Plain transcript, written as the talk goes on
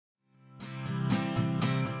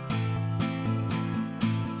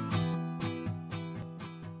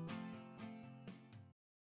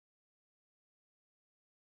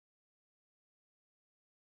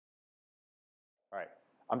All right.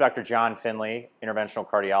 I'm Dr. John Finley, interventional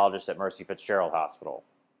cardiologist at Mercy Fitzgerald Hospital.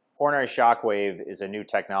 Coronary shockwave is a new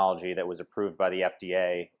technology that was approved by the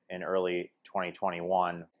FDA in early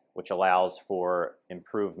 2021, which allows for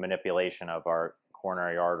improved manipulation of our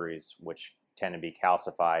coronary arteries, which tend to be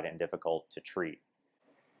calcified and difficult to treat.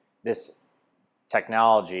 This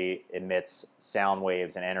technology emits sound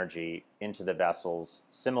waves and energy into the vessels,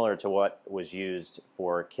 similar to what was used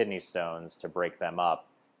for kidney stones to break them up,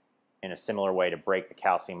 in a similar way to break the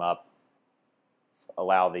calcium up,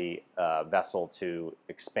 allow the vessel to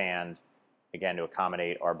expand, again, to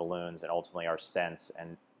accommodate our balloons and ultimately our stents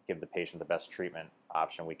and give the patient the best treatment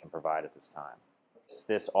option we can provide at this time.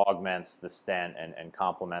 This augments the stent and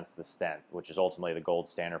complements the stent, which is ultimately the gold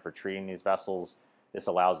standard for treating these vessels. This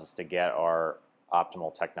allows us to get our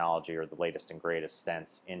optimal technology or the latest and greatest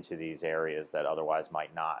stents into these areas that otherwise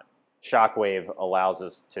might not. Shockwave allows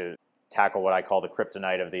us to tackle what I call the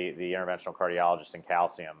kryptonite of the interventional cardiologist in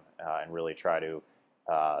calcium, and really try to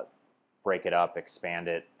break it up, expand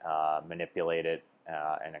it, manipulate it,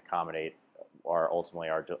 and accommodate ultimately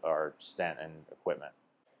our stent and equipment.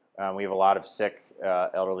 We have a lot of sick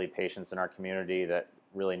elderly patients in our community that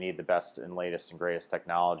really need the best and latest and greatest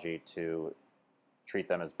technology to treat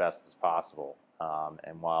them as best as possible.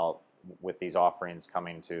 And while with these offerings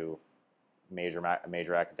coming to major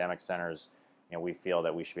academic centers, we feel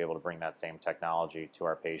that we should be able to bring that same technology to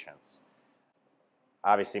our patients.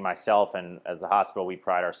 Obviously, myself and as the hospital, we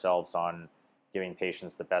pride ourselves on giving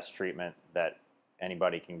patients the best treatment that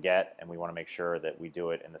anybody can get, and we want to make sure that we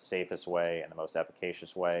do it in the safest way and the most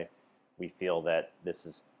efficacious way. We feel that this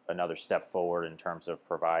is another step forward in terms of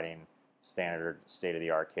providing standard,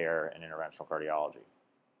 state-of-the-art care in interventional cardiology.